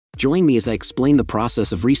Join me as I explain the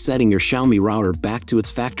process of resetting your Xiaomi router back to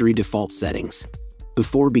its factory default settings.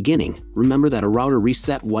 Before beginning, remember that a router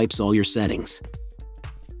reset wipes all your settings.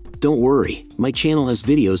 Don't worry, my channel has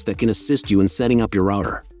videos that can assist you in setting up your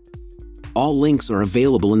router. All links are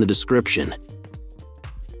available in the description.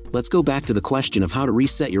 Let's go back to the question of how to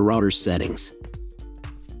reset your router's settings.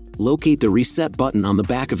 Locate the reset button on the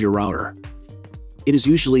back of your router. It is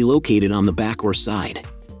usually located on the back or side.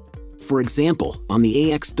 For example, on the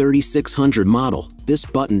AX3600 model, this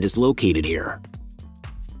button is located here.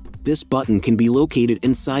 This button can be located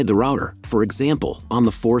inside the router, for example, on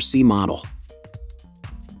the 4C model.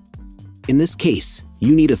 In this case,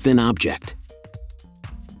 you need a thin object.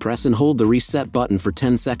 Press and hold the reset button for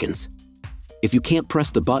 10 seconds. If you can't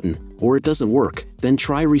press the button, or it doesn't work, then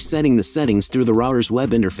try resetting the settings through the router's web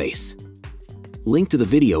interface. Link to the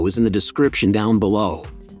video is in the description down below.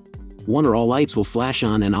 One or all lights will flash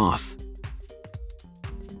on and off.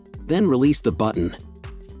 Then release the button.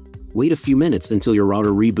 Wait a few minutes until your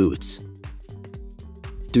router reboots.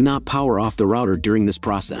 Do not power off the router during this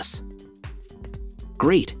process.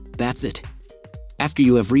 Great, that's it. After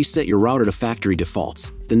you have reset your router to factory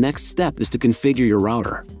defaults, the next step is to configure your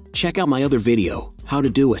router. Check out my other video, How to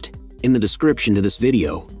Do It. In the description to this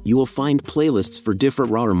video, you will find playlists for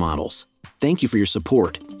different router models. Thank you for your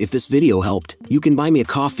support. If this video helped, you can buy me a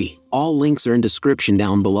coffee. All links are in description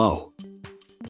down below.